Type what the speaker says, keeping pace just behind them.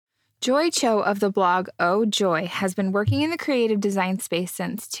Joy Cho of the blog Oh Joy has been working in the creative design space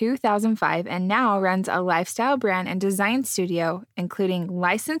since 2005 and now runs a lifestyle brand and design studio, including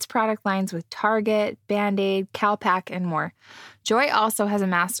licensed product lines with Target, Band-Aid, Calpak, and more. Joy also has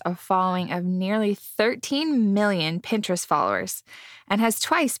amassed a following of nearly 13 million Pinterest followers and has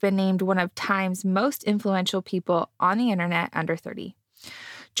twice been named one of Time's most influential people on the internet under 30.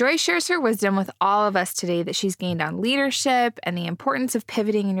 Joy shares her wisdom with all of us today that she's gained on leadership and the importance of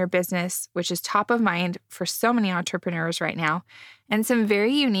pivoting in your business, which is top of mind for so many entrepreneurs right now, and some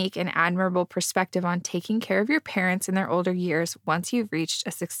very unique and admirable perspective on taking care of your parents in their older years once you've reached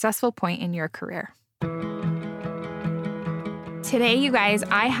a successful point in your career. Today, you guys,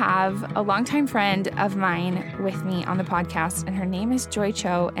 I have a longtime friend of mine with me on the podcast, and her name is Joy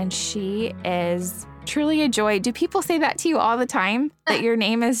Cho, and she is truly a joy. Do people say that to you all the time, that your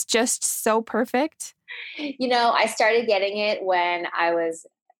name is just so perfect? You know, I started getting it when I was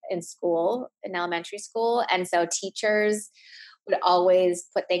in school, in elementary school. And so teachers would always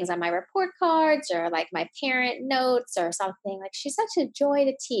put things on my report cards or like my parent notes or something like, she's such a joy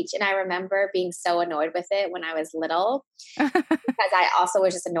to teach. And I remember being so annoyed with it when I was little because I also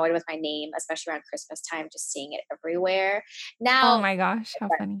was just annoyed with my name, especially around Christmas time, just seeing it everywhere. Now, Oh my gosh, how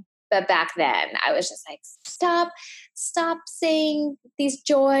funny. But back then I was just like, stop saying these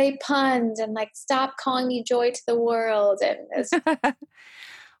joy puns and like, stop calling me joy to the world. And it's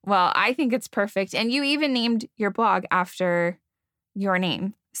Well, I think it's perfect. And you even named your blog after your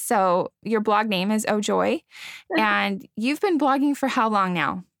name. So your blog name is Oh Joy. And you've been blogging for how long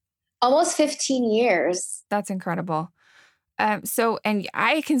now? almost 15 years. That's incredible. And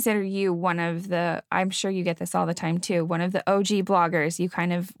I consider you one of the, I'm sure you get this all the time too, one of the OG bloggers. You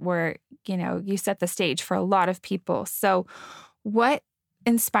kind of were, you set the stage for a lot of people. So what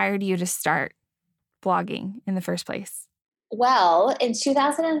inspired you to start blogging in the first place? Well, in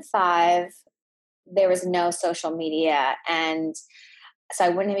 2005, there was no social media. And so I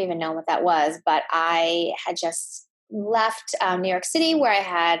wouldn't have even known what that was, but I had just left New York City where I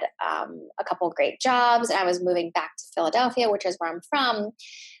had a couple of great jobs. And I was moving back to Philadelphia, which is where I'm from,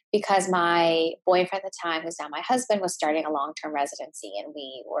 because my boyfriend at the time, who's now my husband, was starting a long-term residency. And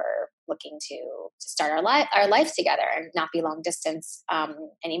we were looking to start our life together and not be long distance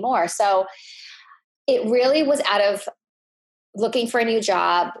anymore. So it really was out of looking for a new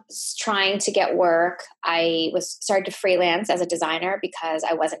job, trying to get work. I started to freelance as a designer because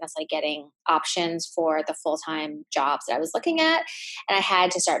I wasn't necessarily getting options for the full-time jobs that I was looking at. And I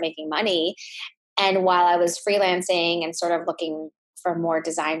had to start making money. And while I was freelancing and sort of looking for more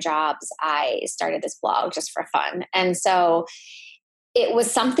design jobs, I started this blog just for fun. And so it was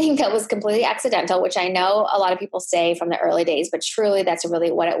something that was completely accidental, which I know a lot of people say from the early days, but truly that's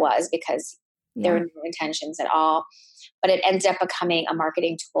really what it was, because there were no intentions at all. But it ended up becoming a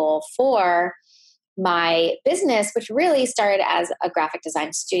marketing tool for my business, which really started as a graphic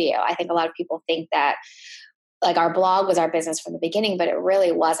design studio. I think a lot of people think that like our blog was our business from the beginning, but it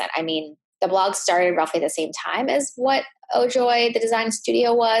really wasn't. I mean, the blog started roughly the same time as what Oh Joy, the design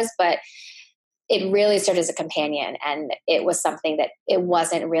studio was, but it really started as a companion. And it was something that it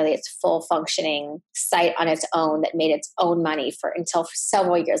wasn't really its full functioning site on its own that made its own money until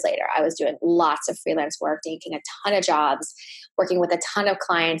several years later. I was doing lots of freelance work, taking a ton of jobs, working with a ton of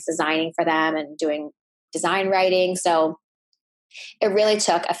clients, designing for them and doing design writing. So it really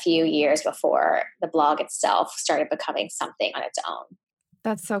took a few years before the blog itself started becoming something on its own.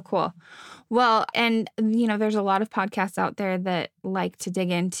 That's so cool. Well, and, there's a lot of podcasts out there that like to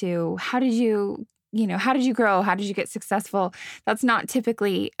dig into how did you grow? How did you get successful? That's not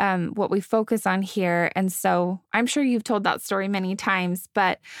typically what we focus on here. And so I'm sure you've told that story many times.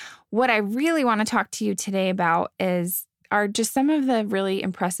 But what I really want to talk to you today about are just some of the really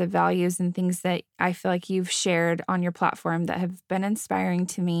impressive values and things that I feel like you've shared on your platform that have been inspiring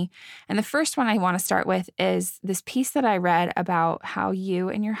to me. And the first one I want to start with is this piece that I read about how you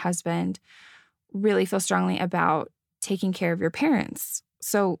and your husband really feel strongly about taking care of your parents.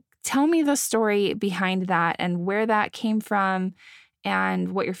 So tell me the story behind that and where that came from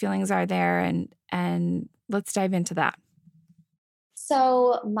and what your feelings are there. And let's dive into that.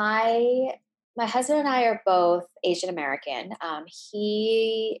 So my husband and I are both Asian American.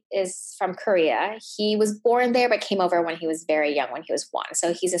 He is from Korea. He was born there, but came over when he was very young, when he was 1.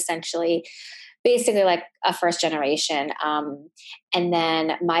 So he's essentially basically like a first generation. And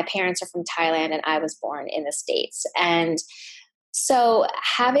then my parents are from Thailand and I was born in the States. And so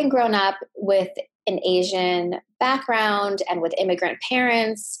having grown up with an Asian background and with immigrant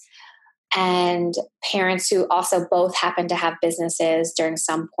parents, and parents who also both happen to have businesses during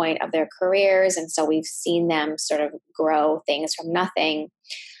some point of their careers. And so we've seen them sort of grow things from nothing.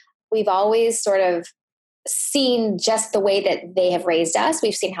 we've always sort of seen just the way that they have raised us.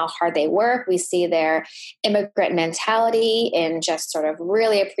 We've seen how hard they work. We see their immigrant mentality in just sort of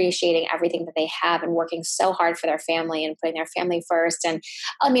really appreciating everything that they have and working so hard for their family and putting their family first. And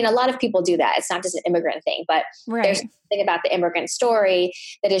I mean, a lot of people do that. It's not just an immigrant thing, but there's something about the immigrant story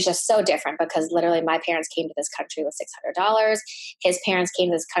that is just so different, because literally my parents came to this country with $600. His parents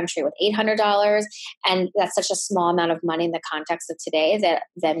came to this country with $800. And that's such a small amount of money in the context of today that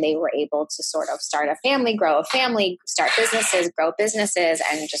then they were able to sort of start a family, grow a family, start businesses, grow businesses,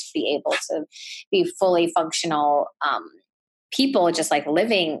 and just be able to be fully functional people, just like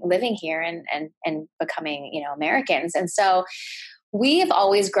living here and becoming, you know, Americans. And so we have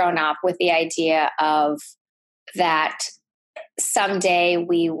always grown up with the idea of that someday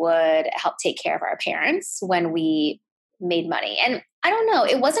we would help take care of our parents when we made money. And I don't know,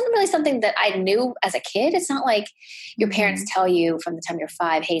 it wasn't really something that I knew as a kid. It's not like your parents tell you from the time you're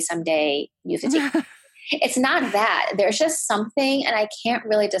 5, hey, someday you have to take It's not that. There's just something, and I can't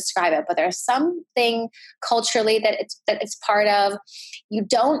really describe it, but there's something culturally that it's part of. You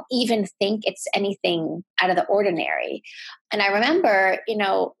don't even think it's anything out of the ordinary. And I remember, you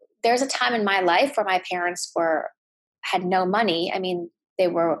know, there's a time in my life where my parents had no money. I mean, they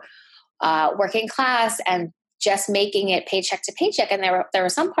were working class and just making it paycheck to paycheck. And there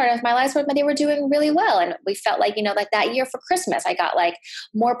was some part of my life where they were doing really well. And we felt like, you know, like that year for Christmas, I got like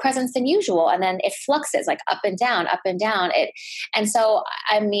more presents than usual. And then it fluxes like up and down, up and down. And so,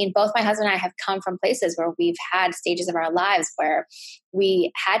 I mean, both my husband and I have come from places where we've had stages of our lives where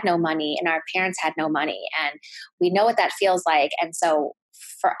we had no money and our parents had no money, and we know what that feels like. And so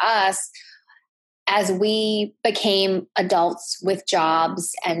for us, as we became adults with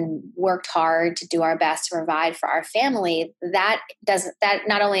jobs and worked hard to do our best to provide for our family, that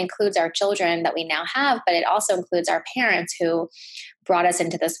not only includes our children that we now have, but it also includes our parents who brought us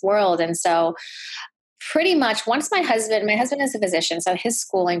into this world. And so pretty much once my husband is a physician, so his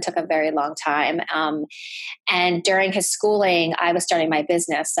schooling took a very long time. And during his schooling, I was starting my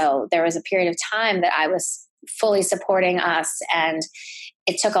business. So there was a period of time that I was fully supporting us, and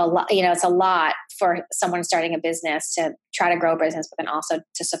it took a lot, you know, it's a lot for someone starting a business to try to grow a business, but then also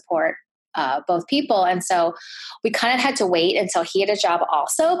to support both people. And so we kind of had to wait until he had a job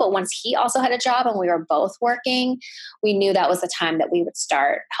also. But once he also had a job and we were both working, we knew that was the time that we would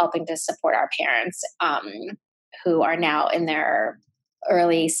start helping to support our parents, who are now in their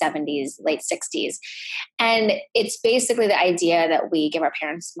early 70s, late 60s. And it's basically the idea that we give our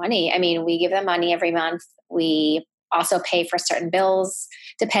parents money. I mean, we give them money every month. We also pay for certain bills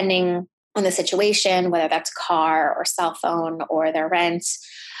depending on the situation, whether that's car or cell phone or their rent.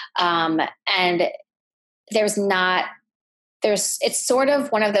 And it's sort of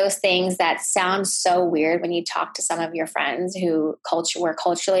one of those things that sounds so weird when you talk to some of your friends where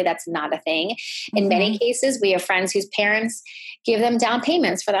culturally that's not a thing. In many cases, we have friends whose parents give them down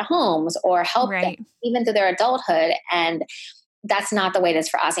payments for their homes or help them even through their adulthood. And that's not the way it is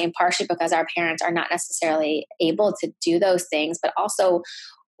for us. I mean, partially because our parents are not necessarily able to do those things, but also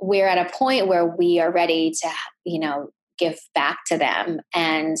we're at a point where we are ready to, you know, give back to them.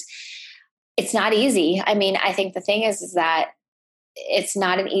 And it's not easy. I mean, I think the thing is that it's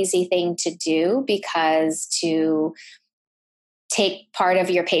not an easy thing to do, because to take part of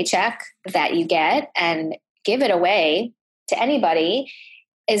your paycheck that you get and give it away to anybody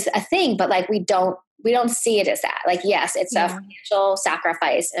is a thing, but like we don't see it as that. Like, yes, it's a financial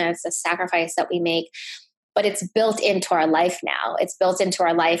sacrifice, and it's a sacrifice that we make, but it's built into our life now. It's built into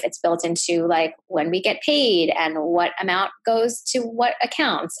our life. It's built into like when we get paid and what amount goes to what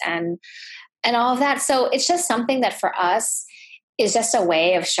accounts and all of that. So it's just something that for us is just a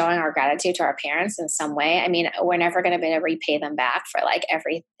way of showing our gratitude to our parents in some way. I mean, we're never going to be able to repay them back for like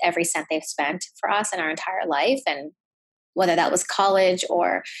every cent they've spent for us in our entire life. And whether that was college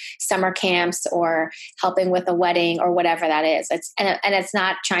or summer camps or helping with a wedding or whatever that is. It's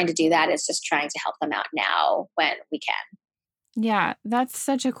not trying to do that. It's just trying to help them out now when we can. Yeah, that's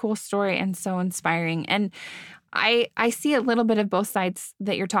such a cool story and so inspiring. And I see a little bit of both sides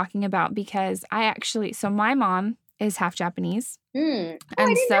that you're talking about, because so my mom is half Japanese. And I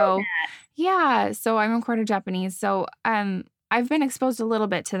didn't know that. Yeah, so I'm a quarter Japanese. So I've been exposed a little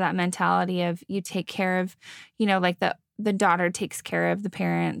bit to that mentality of you take care of, you know, like the daughter takes care of the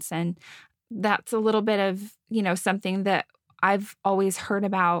parents. And that's a little bit of, you know, something that I've always heard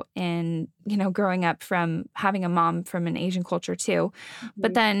about in, you know, growing up from having a mom from an Asian culture too.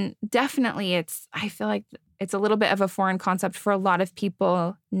 But then definitely I feel like it's a little bit of a foreign concept for a lot of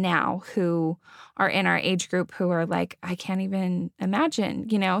people now who are in our age group who are like, I can't even imagine,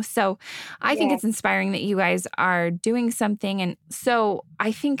 So I think Yeah. it's inspiring that you guys are doing something. And so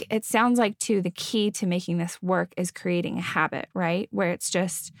I think it sounds like, too, the key to making this work is creating a habit, right? Where it's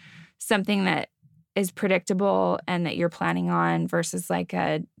just something that is predictable and that you're planning on versus like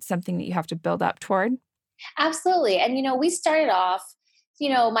something that you have to build up toward. Absolutely. And, we started off,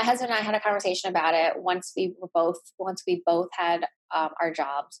 my husband and I had a conversation about it once we both had our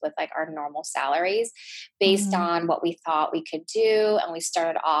jobs with like our normal salaries based Mhm. on what we thought we could do. And we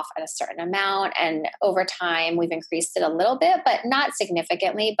started off at a certain amount. And over time, we've increased it a little bit, but not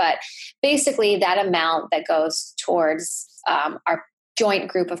significantly. But basically, that amount that goes towards our joint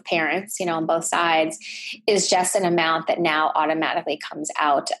group of parents, on both sides, is just an amount that now automatically comes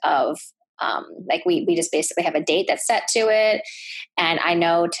out of like we just basically have a date that's set to it, and I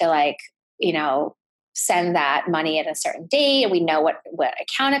know to like send that money at a certain date, and we know what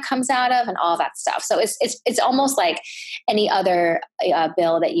account it comes out of and all that stuff. So it's almost like any other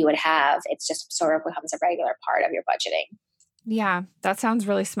bill that you would have. It's just sort of becomes a regular part of your budgeting. Yeah, that sounds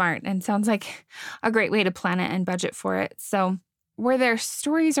really smart and sounds like a great way to plan it and budget for it. So, were there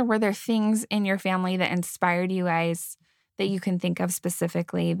stories or were there things in your family that inspired you guys that you can think of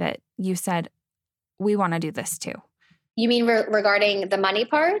specifically that you said, we want to do this too? You mean regarding the money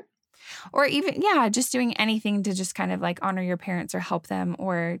part? Or even, yeah, just doing anything to just kind of like honor your parents or help them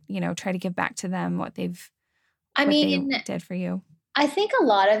or, try to give back to them I what they mean, did for you. I think a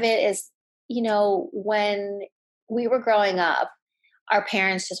lot of it is, when we were growing up, our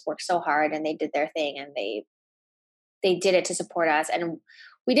parents just worked so hard and they did their thing, and they did it to support us. And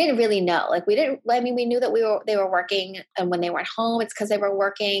we didn't really know, like we knew that they were working, and when they weren't home, it's because they were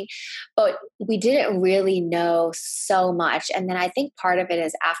working, but we didn't really know so much. And then I think part of it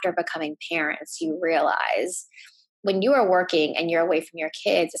is after becoming parents, you realize when you are working and you're away from your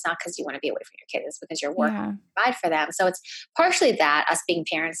kids, it's not because you want to be away from your kids, it's because you're working Yeah. to provide for them. So it's partially that, us being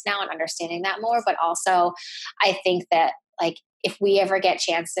parents now and understanding that more, but also I think that like if we ever get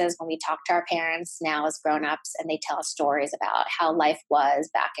chances when we talk to our parents now as grown-ups and they tell us stories about how life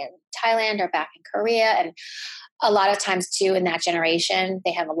was back in Thailand or back in Korea, and a lot of times too in that generation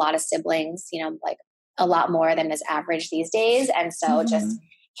they have a lot of siblings, like a lot more than is average these days. And so just Mhm.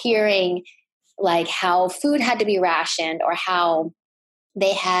 hearing like how food had to be rationed, or how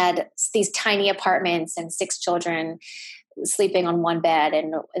they had these tiny apartments and 6 children sleeping on one bed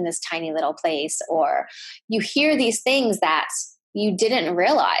in this tiny little place, or you hear these things that you didn't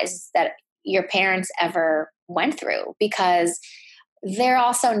realize that your parents ever went through, because they're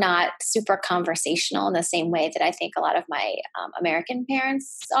also not super conversational in the same way that I think a lot of my American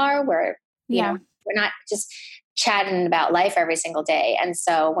parents are, where Yeah. we're not just chatting about life every single day. And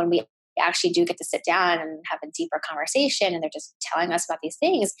so when we actually do get to sit down and have a deeper conversation and they're just telling us about these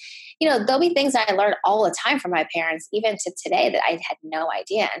things, there'll be things I learned all the time from my parents, even to today, that I had no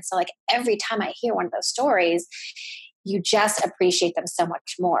idea. And so like every time I hear one of those stories, you just appreciate them so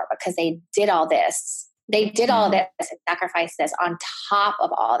much more, because they did all this. They did all Yeah. this and sacrificed this on top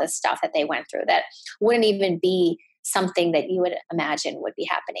of all this stuff that they went through that wouldn't even be something that you would imagine would be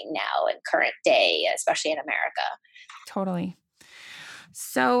happening now in current day, especially in America. Totally.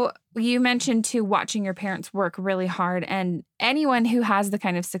 So you mentioned too watching your parents work really hard, and anyone who has the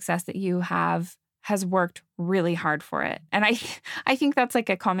kind of success that you have has worked really hard for it. And I think that's like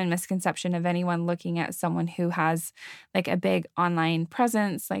a common misconception of anyone looking at someone who has like a big online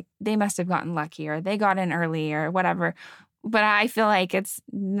presence, like they must have gotten lucky or they got in early or whatever. But I feel like it's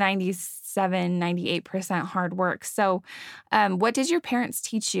 97, 98% hard work. So what did your parents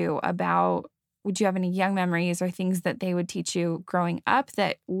teach you about? Would you have any young memories or things that they would teach you growing up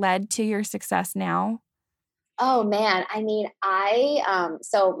that led to your success now? Oh man, I mean,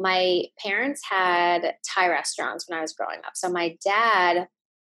 so my parents had Thai restaurants when I was growing up. So my dad,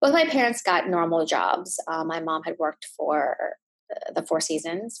 both my parents got normal jobs. My mom had worked for the Four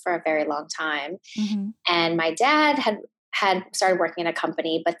Seasons for a very long time, Hmm. and my dad had started working in a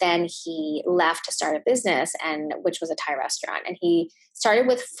company, but then he left to start a business, and which was a Thai restaurant. And he started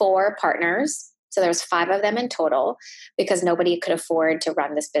with 4 partners. So there was 5 of them in total, because nobody could afford to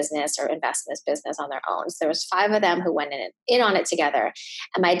run this business or invest in this business on their own. So there was 5 of them who went in on it together.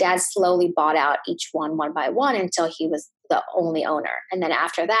 And my dad slowly bought out each one by one until he was the only owner. And then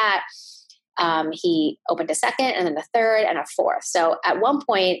after that, he opened a second, and then a third, and a fourth. So at one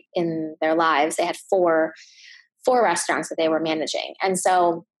point in their lives, they had four restaurants that they were managing. And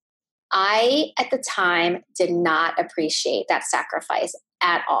so I, at the time, did not appreciate that sacrifice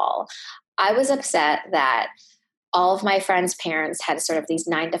at all. I was upset that all of my friends' parents had sort of these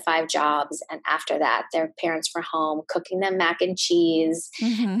 9 to 5 jobs. And after that, their parents were home cooking them mac and cheese,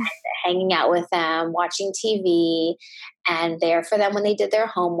 Mm-hmm. hanging out with them, watching TV, and there for them when they did their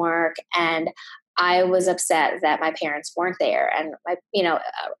homework. And I was upset that my parents weren't there. And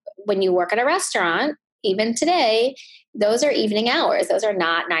when you work at a restaurant, even today, those are evening hours. Those are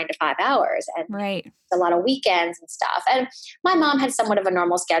not 9 to 5 hours. And Right. a lot of weekends and stuff. And my mom had somewhat of a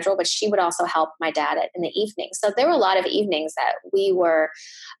normal schedule, but she would also help my dad in the evening. So there were a lot of evenings that we were,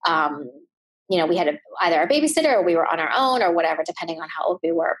 um, we had either a babysitter or we were on our own or whatever, depending on how old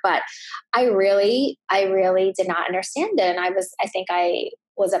we were. But I really did not understand it. And I think I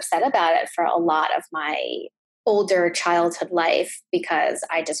was upset about it for a lot of my older childhood life because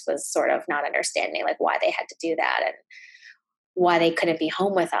I just was sort of not understanding like why they had to do that and why they couldn't be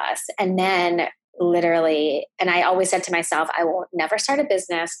home with us. And then literally, and I always said to myself, I will never start a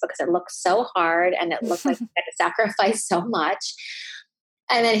business because it looks so hard and it looked like I had to sacrifice so much.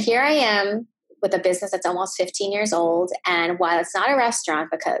 And then here I am with a business that's almost 15 years old. And while it's not a restaurant,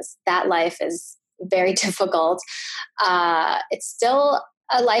 because that life is very difficult, it's still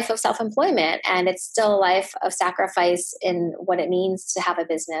a life of self-employment, and it's still a life of sacrifice in what it means to have a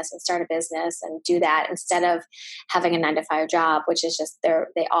business and start a business and do that instead of having a 9 to 5 job, which is just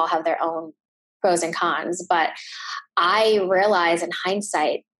they all have their own pros and cons. But I realize in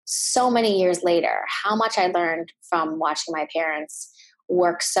hindsight, so many years later, how much I learned from watching my parents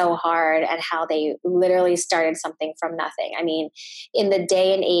work so hard and how they literally started something from nothing. I mean, in the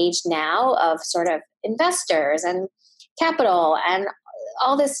day and age now of sort of investors and capital and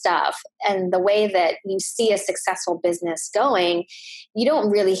all this stuff, and the way that you see a successful business going, you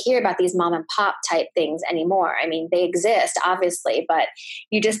don't really hear about these mom and pop type things anymore. I mean, they exist, obviously, but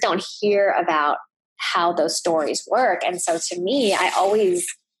you just don't hear about how those stories work. And so to me, I always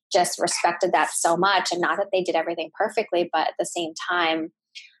just respected that so much. And not that they did everything perfectly, but at the same time,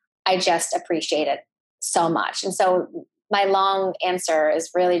 I just appreciate it so much. And so my long answer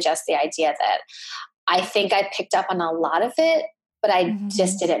is really just the idea that I think I picked up on a lot of it, but I Mm-hmm.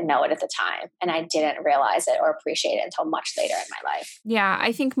 just didn't know it at the time. And I didn't realize it or appreciate it until much later in my life. Yeah,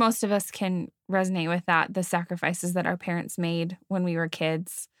 I think most of us can resonate with that, the sacrifices that our parents made when we were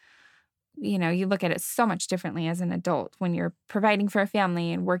kids. You look at it so much differently as an adult when you're providing for a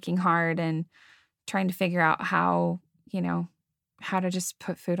family and working hard and trying to figure out how to just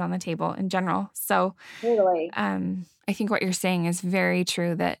put food on the table in general. So, Totally. I think what you're saying is very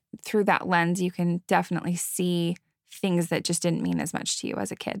true, that through that lens, you can definitely see things that just didn't mean as much to you as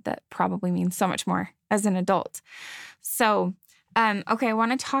a kid that probably means so much more as an adult. So, okay, I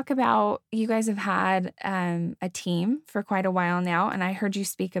want to talk about, you guys have had a team for quite a while now, and I heard you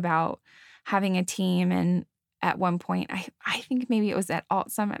speak about having a team, and at one point, I think maybe it was at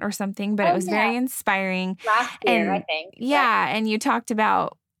Alt Summit or something, but it Oh, was yeah. very inspiring. Last year, I And think. Yeah. yeah, and you talked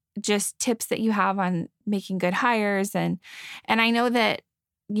about just tips that you have on making good hires, and I know that,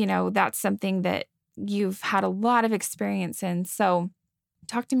 that's something that you've had a lot of experience in. So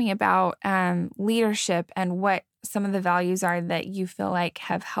talk to me about leadership and what some of the values are that you feel like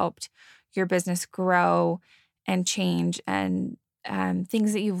have helped your business grow and change, and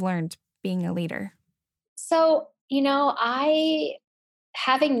things that you've learned being a leader. So, I,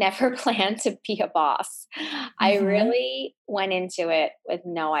 having never planned to be a boss, I Mm-hmm. really went into it with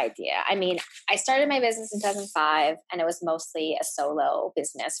no idea. I mean, I started my business in 2005 and it was mostly a solo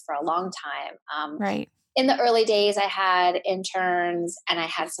business for a long time. Right. In the early days, I had interns and I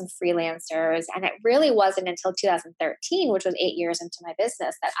had some freelancers. And it really wasn't until 2013, which was 8 years into my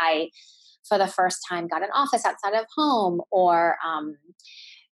business, that I, for the first time, got an office outside of home or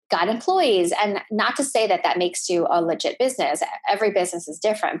got employees. And not to say that that makes you a legit business. Every business is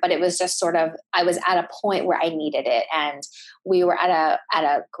different, but it was just sort of, I was at a point where I needed it. And we were at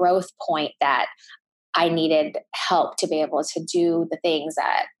a growth point that I needed help to be able to do the things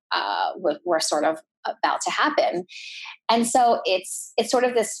that were sort of about to happen. And so it's sort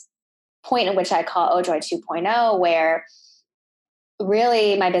of this point in which I call Ojoy 2.0, where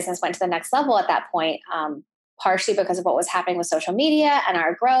really my business went to the next level at that point, partially because of what was happening with social media and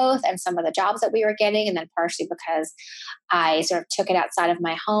our growth and some of the jobs that we were getting, and then partially because I sort of took it outside of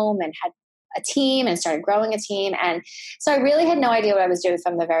my home and had a team and started growing a team. And so I really had no idea what I was doing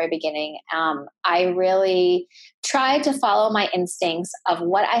from the very beginning. I really tried to follow my instincts of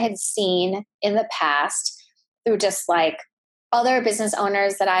what I had seen in the past through just like other business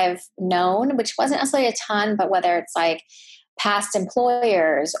owners that I've known, which wasn't necessarily a ton, but whether it's like past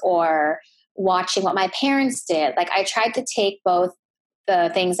employers or watching what my parents did. Like I tried to take both the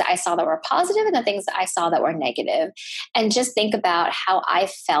things that I saw that were positive and the things that I saw that were negative, and just think about how I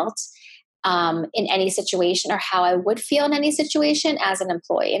felt in any situation, or how I would feel in any situation as an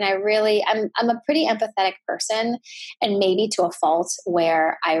employee. And I'm a pretty empathetic person, and maybe to a fault,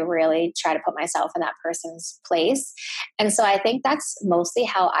 where I really try to put myself in that person's place. And so I think that's mostly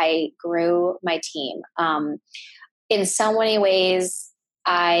how I grew my team. In so many ways,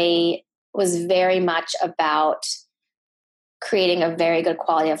 I was very much about creating a very good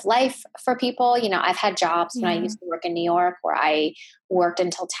quality of life for people. I've had jobs when I used to work in New York where I worked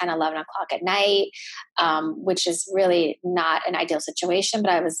until 10, 11 o'clock at night, which is really not an ideal situation,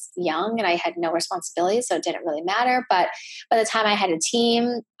 but I was young and I had no responsibilities, so it didn't really matter. But by the time I had a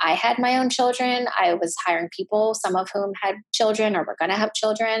team, I had my own children. I was hiring people, some of whom had children or were going to have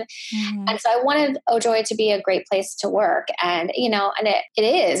children. Mm-hmm. And so I wanted Ojoy to be a great place to work. And, and it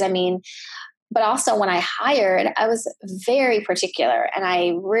is. But also when I hired, I was very particular, and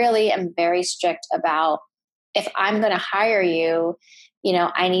I really am very strict about, if I'm going to hire you,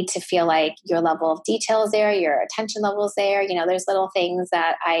 I need to feel like your level of detail is there, your attention level is there. There's little things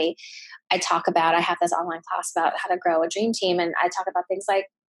that I talk about. I have this online class about how to grow a dream team, and I talk about things like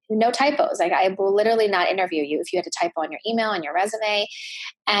no typos. Like, I will literally not interview you if you had a typo on your email and your resume.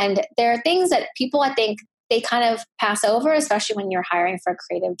 And there are things that people, I think, they kind of pass over, especially when you're hiring for a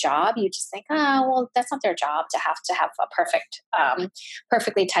creative job. You just think, oh, well, that's not their job to have a perfect,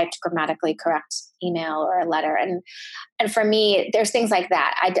 perfectly typed, grammatically correct email or a letter. And for me, there's things like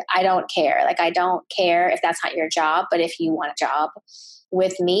that. I don't care. Like, I don't care if that's not your job, but if you want a job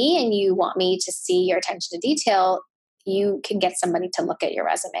with me and you want me to see your attention to detail, you can get somebody to look at your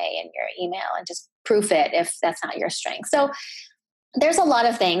resume and your email and just proof it if that's not your strength. So there's a lot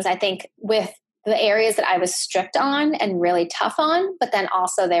of things, I think, with the areas that I was strict on and really tough on, but then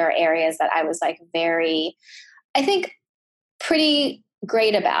also there are areas that I was like very, I think, pretty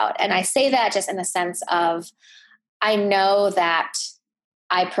great about. And I say that just in the sense of, I know that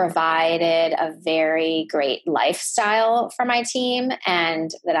I provided a very great lifestyle for my team, and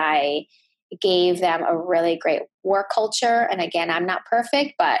that I gave them a really great work culture. And again, I'm not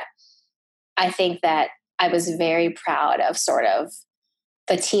perfect, but I think that I was very proud of sort of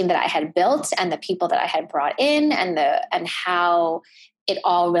the team that I had built and the people that I had brought in, and how it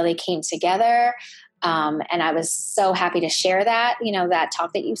all really came together. And I was so happy to share that, that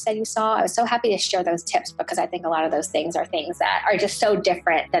talk that you said you saw. I was so happy to share those tips, because I think a lot of those things are things that are just so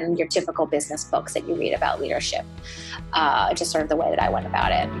different than your typical business books that you read about leadership. Just sort of the way that I went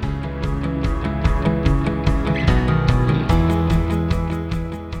about it.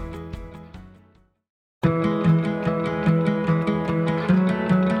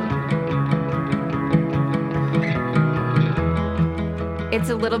 It's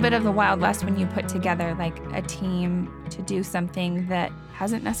a little bit of the Wild West when you put together like a team to do something that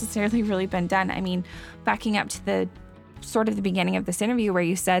hasn't necessarily really been done. I mean, backing up to the sort of the beginning of this interview where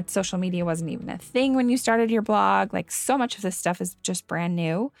you said social media wasn't even a thing when you started your blog, like so much of this stuff is just brand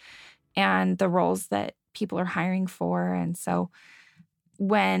new, and the roles that people are hiring for. And so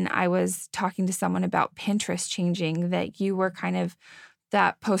when I was talking to someone about Pinterest changing, that you were kind of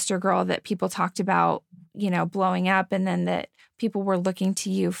that poster girl that people talked about, blowing up, and then that people were looking to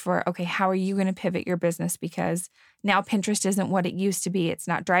you for, okay, how are you going to pivot your business? Because now Pinterest isn't what it used to be. It's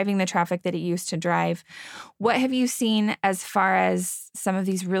not driving the traffic that it used to drive. What have you seen as far as some of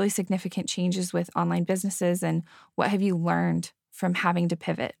these really significant changes with online businesses, and what have you learned from having to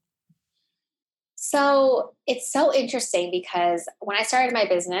pivot? So it's so interesting, because when I started my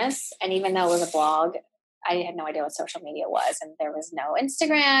business, and even though it was a blog, I had no idea what social media was, and there was no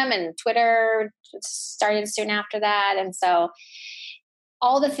Instagram, and Twitter started soon after that. And so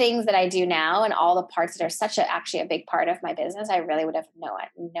all the things that I do now and all the parts that are actually a big part of my business, I really would have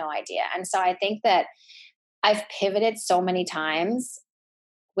no idea. And so I think that I've pivoted so many times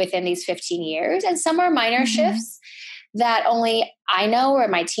within these 15 years, and some are minor shifts that only I know or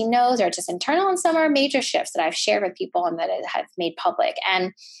my team knows, or just internal, and some are major shifts that I've shared with people and that have made public.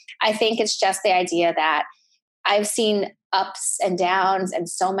 And I think it's just the idea that I've seen ups and downs and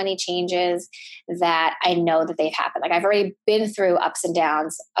so many changes that I know that they've happened. Like, I've already been through ups and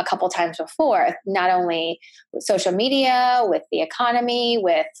downs a couple times before, not only with social media, with the economy,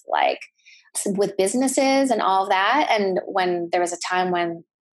 with businesses and all of that. And when there was a time when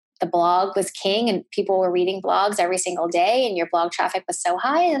the blog was king and people were reading blogs every single day and your blog traffic was so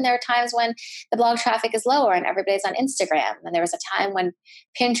high. And there are times when the blog traffic is lower and everybody's on Instagram. And there was a time when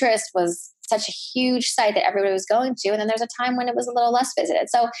Pinterest was such a huge site that everybody was going to. And then there's a time when it was a little less visited.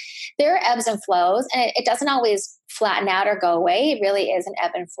 So there are ebbs and flows, and it doesn't always flatten out or go away. It really is an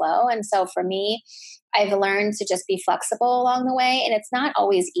ebb and flow. And so for me, I've learned to just be flexible along the way. And it's not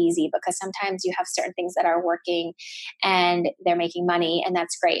always easy because sometimes you have certain things that are working and they're making money, and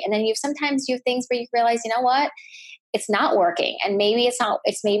that's great. And then sometimes you have things where you realize, you know what? It's not working. And maybe it's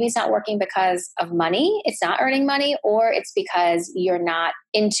not working because of money. It's not earning money, or it's because you're not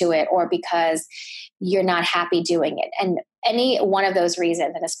into it, or because you're not happy doing it. And any one of those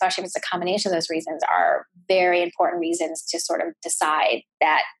reasons, and especially if it's a combination of those reasons, are very important reasons to sort of decide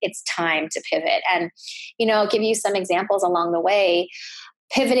that it's time to pivot. And, I'll give you some examples along the way.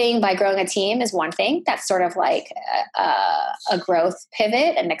 Pivoting by growing a team is one thing. That's sort of like a growth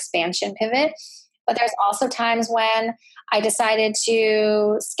pivot, an expansion pivot. But there's also times when I decided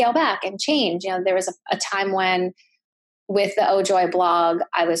to scale back and change. There was a time when, with the Oh Joy blog,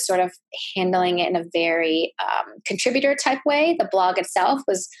 I was sort of handling it in a very contributor type way. The blog itself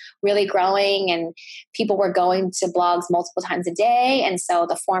was really growing, and people were going to blogs multiple times a day. And so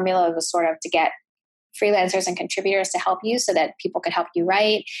the formula was sort of to get freelancers and contributors to help you so that people could help you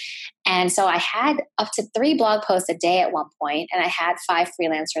write. And so I had up to 3 blog posts a day at one point, and I had 5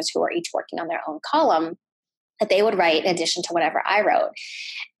 freelancers who were each working on their own column that they would write in addition to whatever I wrote.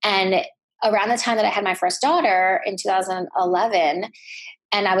 And around the time that I had my first daughter in 2011,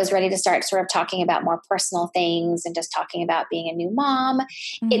 and I was ready to start sort of talking about more personal things and just talking about being a new mom,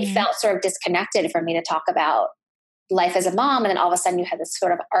 it felt sort of disconnected for me to talk about life as a mom. And then all of a sudden you had this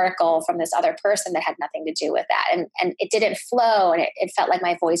sort of article from this other person that had nothing to do with that. And it didn't flow, and it felt like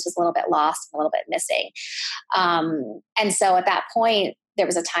my voice was a little bit lost and a little bit missing. And so at that point, there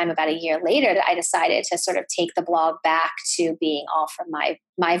was a time about a year later that I decided to sort of take the blog back to being all from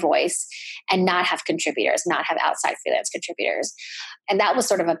my voice and not have contributors, not have outside freelance contributors. And that was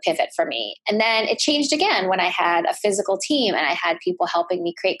sort of a pivot for me. And then it changed again when I had a physical team and I had people helping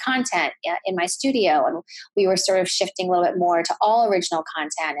me create content in my studio. And we were sort of shifting a little bit more to all original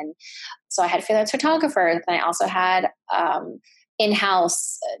content. And so I had freelance photographers, and I also had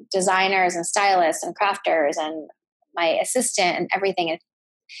in-house designers and stylists and crafters and my assistant and everything. And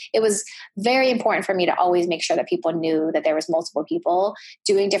it was very important for me to always make sure that people knew that there was multiple people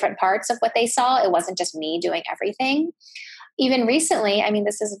doing different parts of what they saw. It wasn't just me doing everything. Even recently,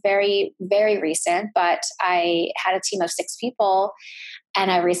 this is very, very recent, but I had a team of 6 people,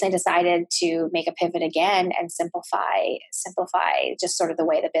 and I recently decided to make a pivot again and simplify just sort of the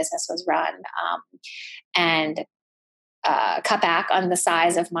way the business was run, and cut back on the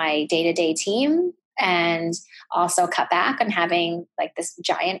size of my day-to-day team, and also cut back on having like this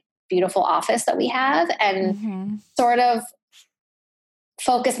giant, beautiful office that we have, and sort of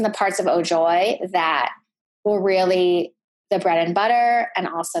focus on the parts of Oh Joy that were really the bread and butter, and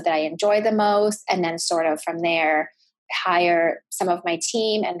also that I enjoy the most. And then sort of from there, hire some of my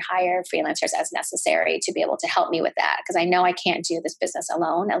team and hire freelancers as necessary to be able to help me with that. Because I know I can't do this business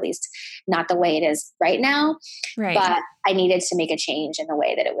alone, at least not the way it is right now. Right. But I needed to make a change in the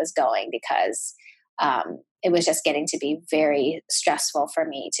way that it was going, because it was just getting to be very stressful for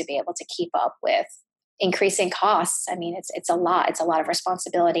me to be able to keep up with increasing costs. It's a lot. It's a lot of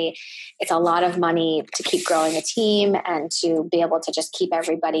responsibility. It's a lot of money to keep growing a team and to be able to just keep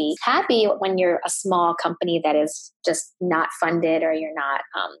everybody happy when you're a small company that is just not funded, or you're not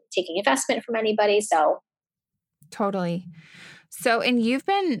taking investment from anybody. So totally. So, and you've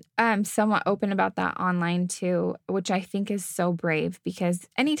been somewhat open about that online too, which I think is so brave, because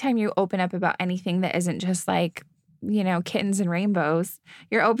anytime you open up about anything that isn't just like, kittens and rainbows,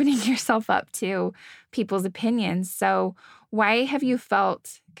 you're opening yourself up to people's opinions. So why have you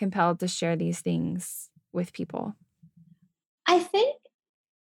felt compelled to share these things with people? I think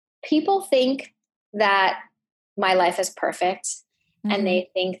people think that my life is perfect, and they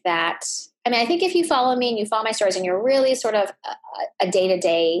think that, I think if you follow me and you follow my stories and you're really sort of a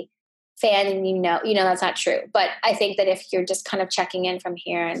day-to-day fan, and that's not true. But I think that if you're just kind of checking in from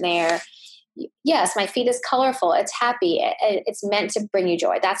here and there, yes, my feed is colorful. It's happy. It's meant to bring you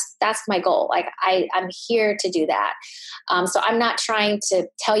joy. That's my goal. Like I'm here to do that. So I'm not trying to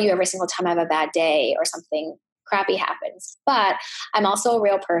tell you every single time I have a bad day or something crappy happens, but I'm also a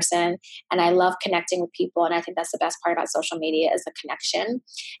real person, and I love connecting with people. And I think that's the best part about social media, is the connection.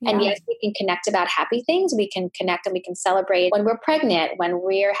 Yeah. And yes, we can connect about happy things. We can connect and we can celebrate when we're pregnant, when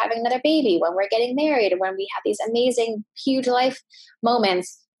we're having another baby, when we're getting married, when we have these amazing, huge life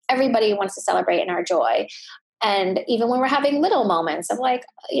moments. Everybody wants to celebrate in our joy. And even when we're having little moments of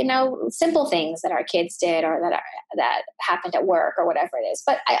simple things that our kids did, or that happened at work, or whatever it is.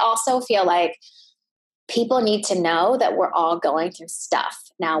 But I also feel like people need to know that we're all going through stuff.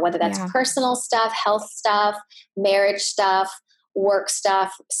 Now, whether that's Yeah. personal stuff, health stuff, marriage stuff, work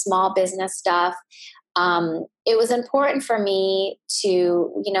stuff, small business stuff. It was important for me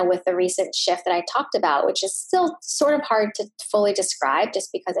to, with the recent shift that I talked about, which is still sort of hard to fully describe just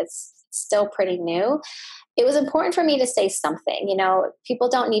because it's still pretty new. It was important for me to say something. People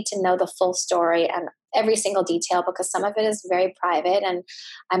don't need to know the full story and every single detail because some of it is very private. And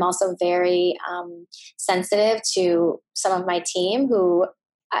I'm also very sensitive to some of my team who,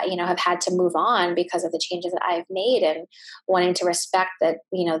 have had to move on because of the changes that I've made, and wanting to respect that,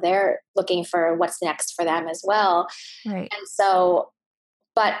 they're looking for what's next for them as well. Right. And so,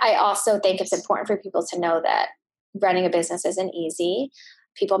 but I also think it's important for people to know that running a business isn't easy.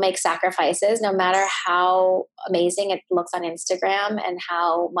 People make sacrifices no matter how amazing it looks on Instagram and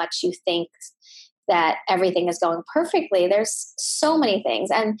how much you think that everything is going perfectly. There's so many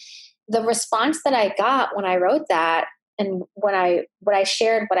things. And the response that I got when I wrote that, and what I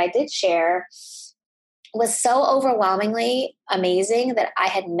shared, what I did share, was so overwhelmingly amazing that I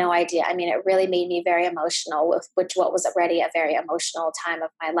had no idea. I mean, it really made me very emotional with what was already a very emotional time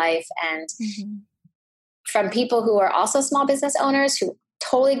of my life. And Mm-hmm. from people who are also small business owners who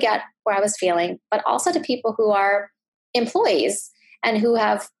totally get where I was feeling, but also to people who are employees and who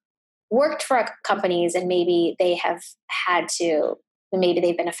have worked for companies, and maybe they have had to, maybe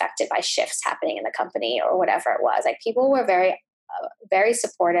they've been affected by shifts happening in the company or whatever it was. Like, people were very, very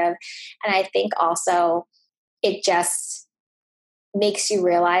supportive. And I think also it just makes you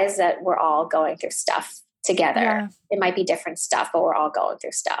realize that we're all going through stuff together. Yeah. It might be different stuff, but we're all going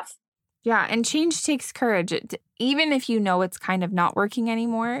through stuff. Yeah. And change takes courage. Even if you know it's kind of not working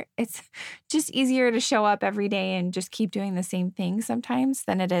anymore, it's just easier to show up every day and just keep doing the same thing sometimes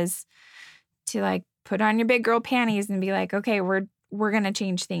than it is to like put on your big girl panties and be like, okay, we're going to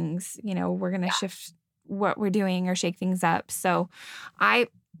change things. We're going to shift what we're doing or shake things up. So I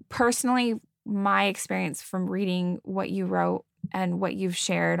personally, my experience from reading what you wrote and what you've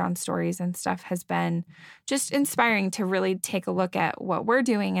shared on stories and stuff has been just inspiring to really take a look at what we're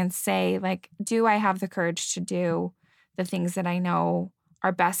doing and say, like, do I have the courage to do the things that I know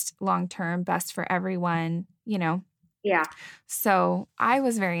are best long-term, best for everyone, Yeah. So I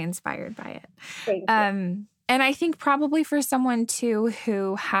was very inspired by it. Thank you. And I think probably for someone too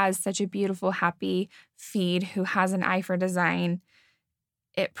who has such a beautiful, happy feed, who has an eye for design,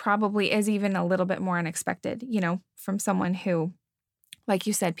 it probably is even a little bit more unexpected, from someone who, like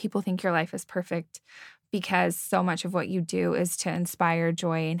you said, people think your life is perfect because so much of what you do is to inspire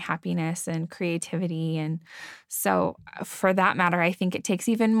joy and happiness and creativity. And so for that matter, I think it takes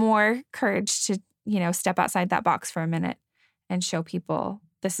even more courage to, step outside that box for a minute and show people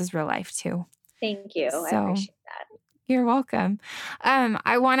this is real life too. Thank you. I So appreciate that. you're welcome.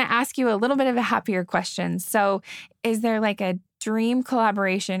 I want to ask you a little bit of a happier question. So is there like a dream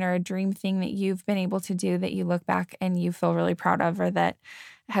collaboration or a dream thing that you've been able to do that you look back and you feel really proud of, or that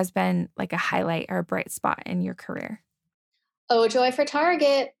has been like a highlight or a bright spot in your career? Oh, joy for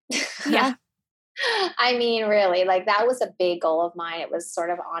Target. Yeah. I mean, really, like, that was a big goal of mine. It was sort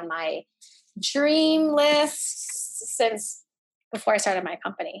of on my dream list since before I started my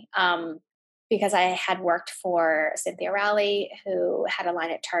company. Because I had worked for Cynthia Rowley, who had a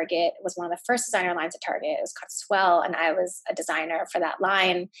line at Target. It was one of the first designer lines at Target. It was called Swell, and I was a designer for that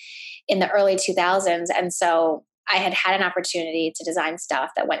line in the early 2000s. And so I had an opportunity to design stuff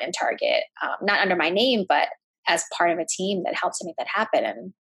that went in Target, not under my name, but as part of a team that helped to make that happen.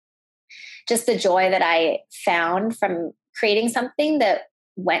 And just the joy that I found from creating something that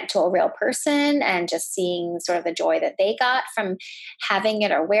went to a real person, and just seeing sort of the joy that they got from having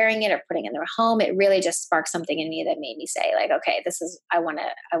it or wearing it or putting it in their home, it really just sparked something in me that made me say, like, okay, I want to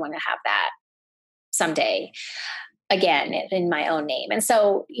have that someday again in my own name. And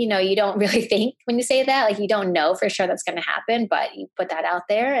so, you don't really think when you say that, like, you don't know for sure that's going to happen, but you put that out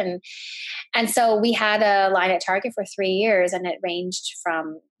there. And so we had a line at Target for 3 years, and it ranged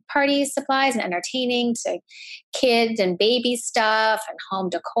from party supplies and entertaining to kids and baby stuff and home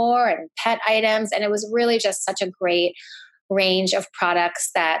decor and pet items. And it was really just such a great range of products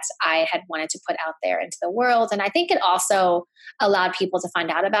that I had wanted to put out there into the world. And I think it also allowed people to find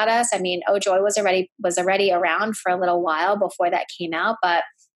out about us. I mean, Oh Joy was already around for a little while before that came out, but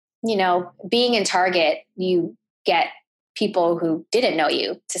being in Target, you get people who didn't know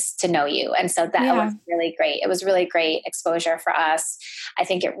you to know you. And so that was really great. It was really great exposure for us. I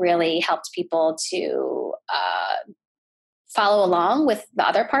think it really helped people to follow along with the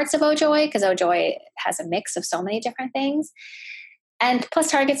other parts of Oh Joy, because Oh Joy has a mix of so many different things. And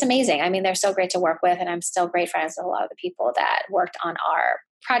plus, Target's amazing. I mean, they're so great to work with, and I'm still great friends with a lot of the people that worked on our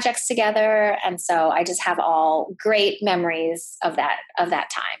projects together. And so I just have all great memories of that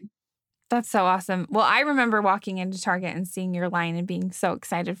time. That's so awesome. Well, I remember walking into Target and seeing your line and being so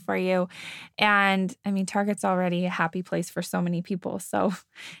excited for you. And I mean, Target's already a happy place for so many people. So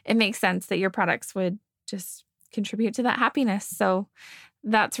it makes sense that your products would just contribute to that happiness. So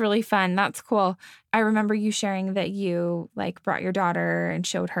that's really fun. That's cool. I remember you sharing that you like brought your daughter and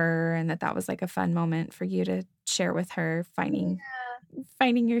showed her, and that was like a fun moment for you to share with her, finding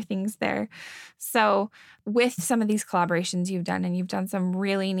your things there. So with some of these collaborations you've done, and you've done some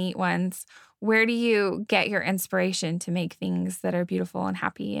really neat ones, where do you get your inspiration to make things that are beautiful and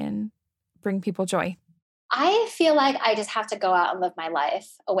happy and bring people joy? I feel like I just have to go out and live my life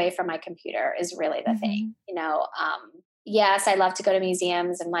away from my computer is really the thing. Hmm. Yes, I love to go to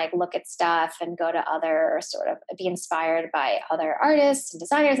museums and like look at stuff and go to other sort of be inspired by other artists and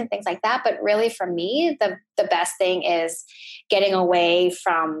designers and things like that. But really for me, the best thing is getting away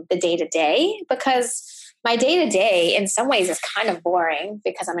from the day to day, because my day to day in some ways is kind of boring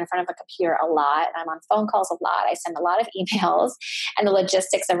because I'm in front of a computer a lot. I'm on phone calls a lot. I send a lot of emails, and the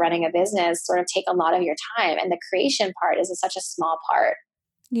logistics of running a business sort of take a lot of your time. And the creation part is such a small part.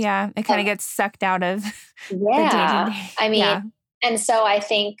 Yeah, it kind of gets sucked out of the day to Yeah. day. I mean, Yeah. and so I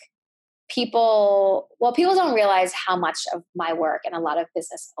think people don't realize how much of my work and a lot of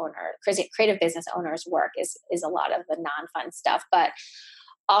creative business owners work is a lot of the non-fun stuff. But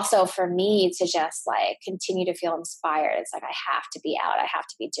also for me to just like continue to feel inspired, it's like I have to be out, I have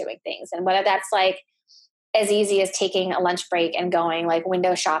to be doing things. And whether that's like as easy as taking a lunch break and going like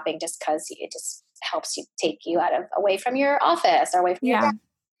window shopping just because it just helps you take you away from your office or away from your Yeah. desk,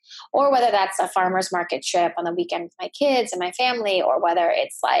 or whether that's a farmer's market trip on the weekend with my kids and my family, or whether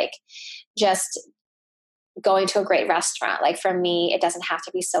it's like just going to a great restaurant. Like for me, it doesn't have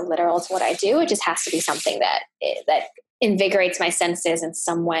to be so literal to what I do. It just has to be something that invigorates my senses in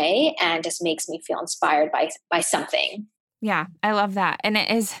some way and just makes me feel inspired by something. Yeah. I love that. And it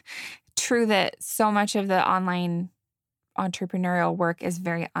is true that so much of the online entrepreneurial work is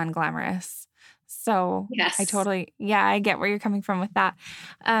very unglamorous. So Yes. I get where you're coming from with that.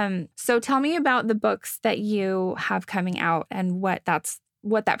 So tell me about the books that you have coming out and what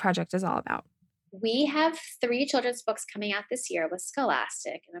that project is all about. We have 3 children's books coming out this year with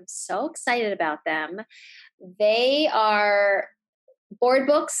Scholastic, and I'm so excited about them. They are board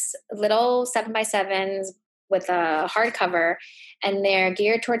books, little 7x7s with a hardcover, and they're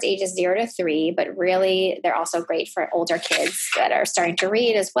geared towards ages 0 to 3, but really they're also great for older kids that are starting to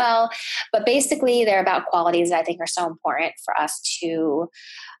read as well. But basically, they're about qualities that I think are so important for us to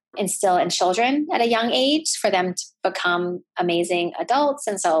instill in children at a young age for them to become amazing adults.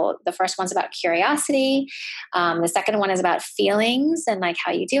 And so the first one's about curiosity. The second one is about feelings and like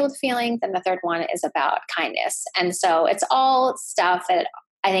how you deal with feelings. And the third one is about kindness. And so it's all stuff that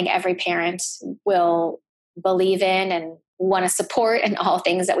I think every parent will believe in and want to support, and all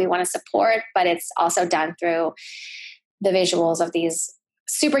things that we want to support. But it's also done through the visuals of these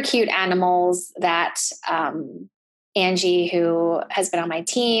super cute animals that Angie, who has been on my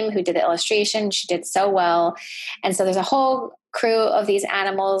team, who did the illustration, she did so well. And so there's a whole crew of these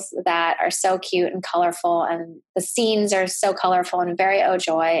animals that are so cute and colorful, and the scenes are so colorful and very oh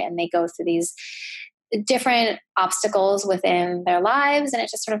joy, and they go through these different obstacles within their lives, and it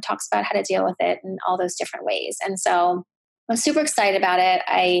just sort of talks about how to deal with it in all those different ways. And so I'm super excited about it.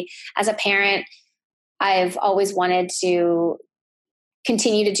 As a parent, I've always wanted to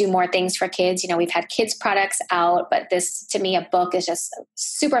continue to do more things for kids. We've had kids products out, but this, to me, a book is just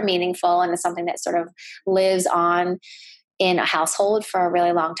super meaningful, and it's something that sort of lives on in a household for a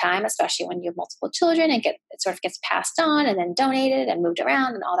really long time, especially when you have multiple children, and it sort of gets passed on and then donated and moved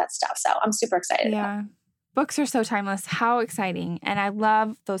around and all that stuff. So I'm super excited about it. Yeah. Books are so timeless. How exciting. And I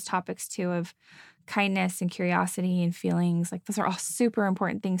love those topics too of kindness and curiosity and feelings. Like those are all super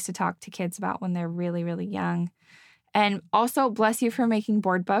important things to talk to kids about when they're really, really young. And also, bless you for making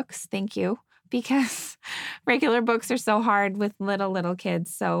board books. Thank you. Because regular books are so hard with little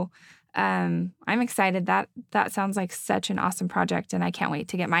kids. So I'm excited. That sounds like such an awesome project. And I can't wait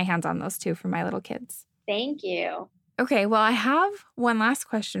to get my hands on those too for my little kids. Thank you. Okay, well, I have one last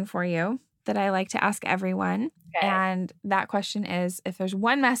question for you that I like to ask everyone. Okay. And that question is, if there's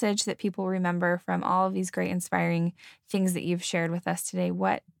one message that people remember from all of these great, inspiring things that you've shared with us today,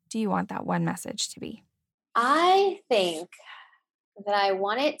 what do you want that one message to be? I think that I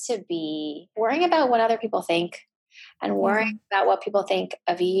want it to be worrying about what other people think, and worrying about what people think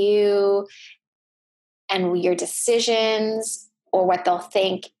of you and your decisions, or what they'll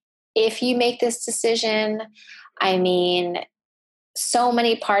think if you make this decision. I mean, so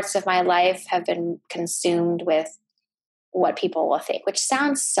many parts of my life have been consumed with what people will think, which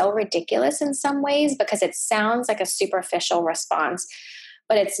sounds so ridiculous in some ways because it sounds like a superficial response,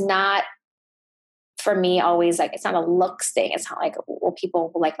 but it's not for me always like, it's not a looks thing. It's not like, well,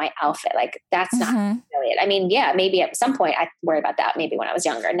 people like my outfit. Like that's not really it. I mean, yeah, maybe at some point I worried about that. Maybe when I was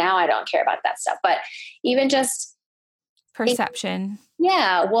younger. Now I don't care about that stuff, but even just perception.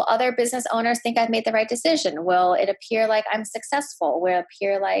 Will other business owners think I've made the right decision? Will it appear like I'm successful? Will it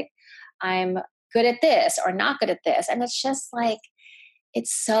appear like I'm good at this or not good at this? And it's just like,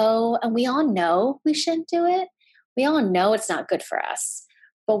 and we all know we shouldn't do it. We all know it's not good for us,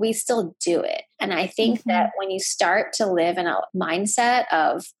 but we still do it. And I think that when you start to live in a mindset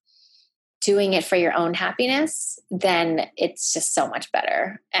of doing it for your own happiness, then it's just so much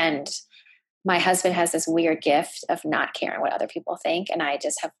better. And my husband has this weird gift of not caring what other people think. And I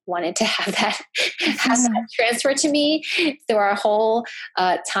just have wanted to have that transfer to me through our whole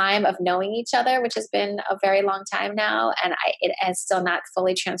time of knowing each other, which has been a very long time now. And it has still not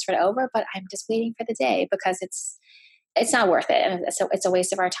fully transferred over, but I'm just waiting for the day because it's not worth it. And it's a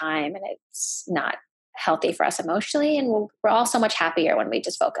waste of our time and it's not healthy for us emotionally. And we're all so much happier when we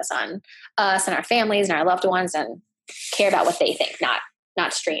just focus on us and our families and our loved ones and care about what they think, not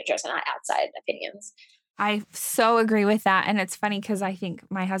strangers and not outside opinions. I so agree with that. And it's funny because I think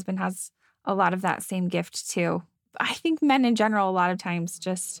my husband has a lot of that same gift too. I think men in general, a lot of times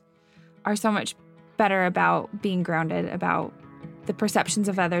just are so much better about being grounded, about the perceptions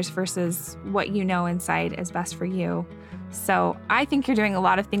of others versus what you know inside is best for you. So I think you're doing a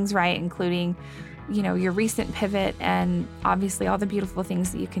lot of things right, including, your recent pivot and obviously all the beautiful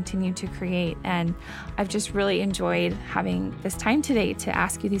things that you continue to create. And I've just really enjoyed having this time today to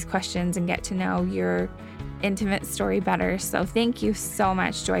ask you these questions and get to know your intimate story better. So thank you so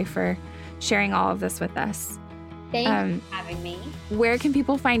much, Joy, for sharing all of this with us. Thank you for having me. Where can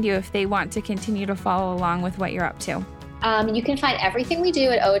people find you if they want to continue to follow along with what you're up to? You can find everything we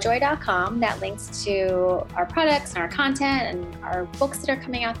do at ojoy.com. That links to our products and our content and our books that are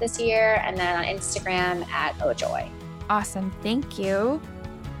coming out this year. And then on Instagram at ojoy. Awesome. Thank you.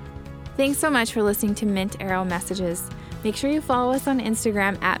 Thanks so much for listening to Mint Arrow Messages. Make sure you follow us on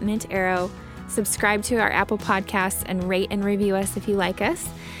Instagram at Mint Arrow. Subscribe to our Apple Podcasts and rate and review us if you like us.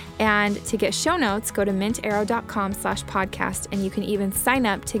 And to get show notes, go to mintarrow.com/podcast. And you can even sign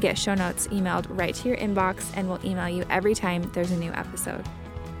up to get show notes emailed right to your inbox, and we'll email you every time there's a new episode.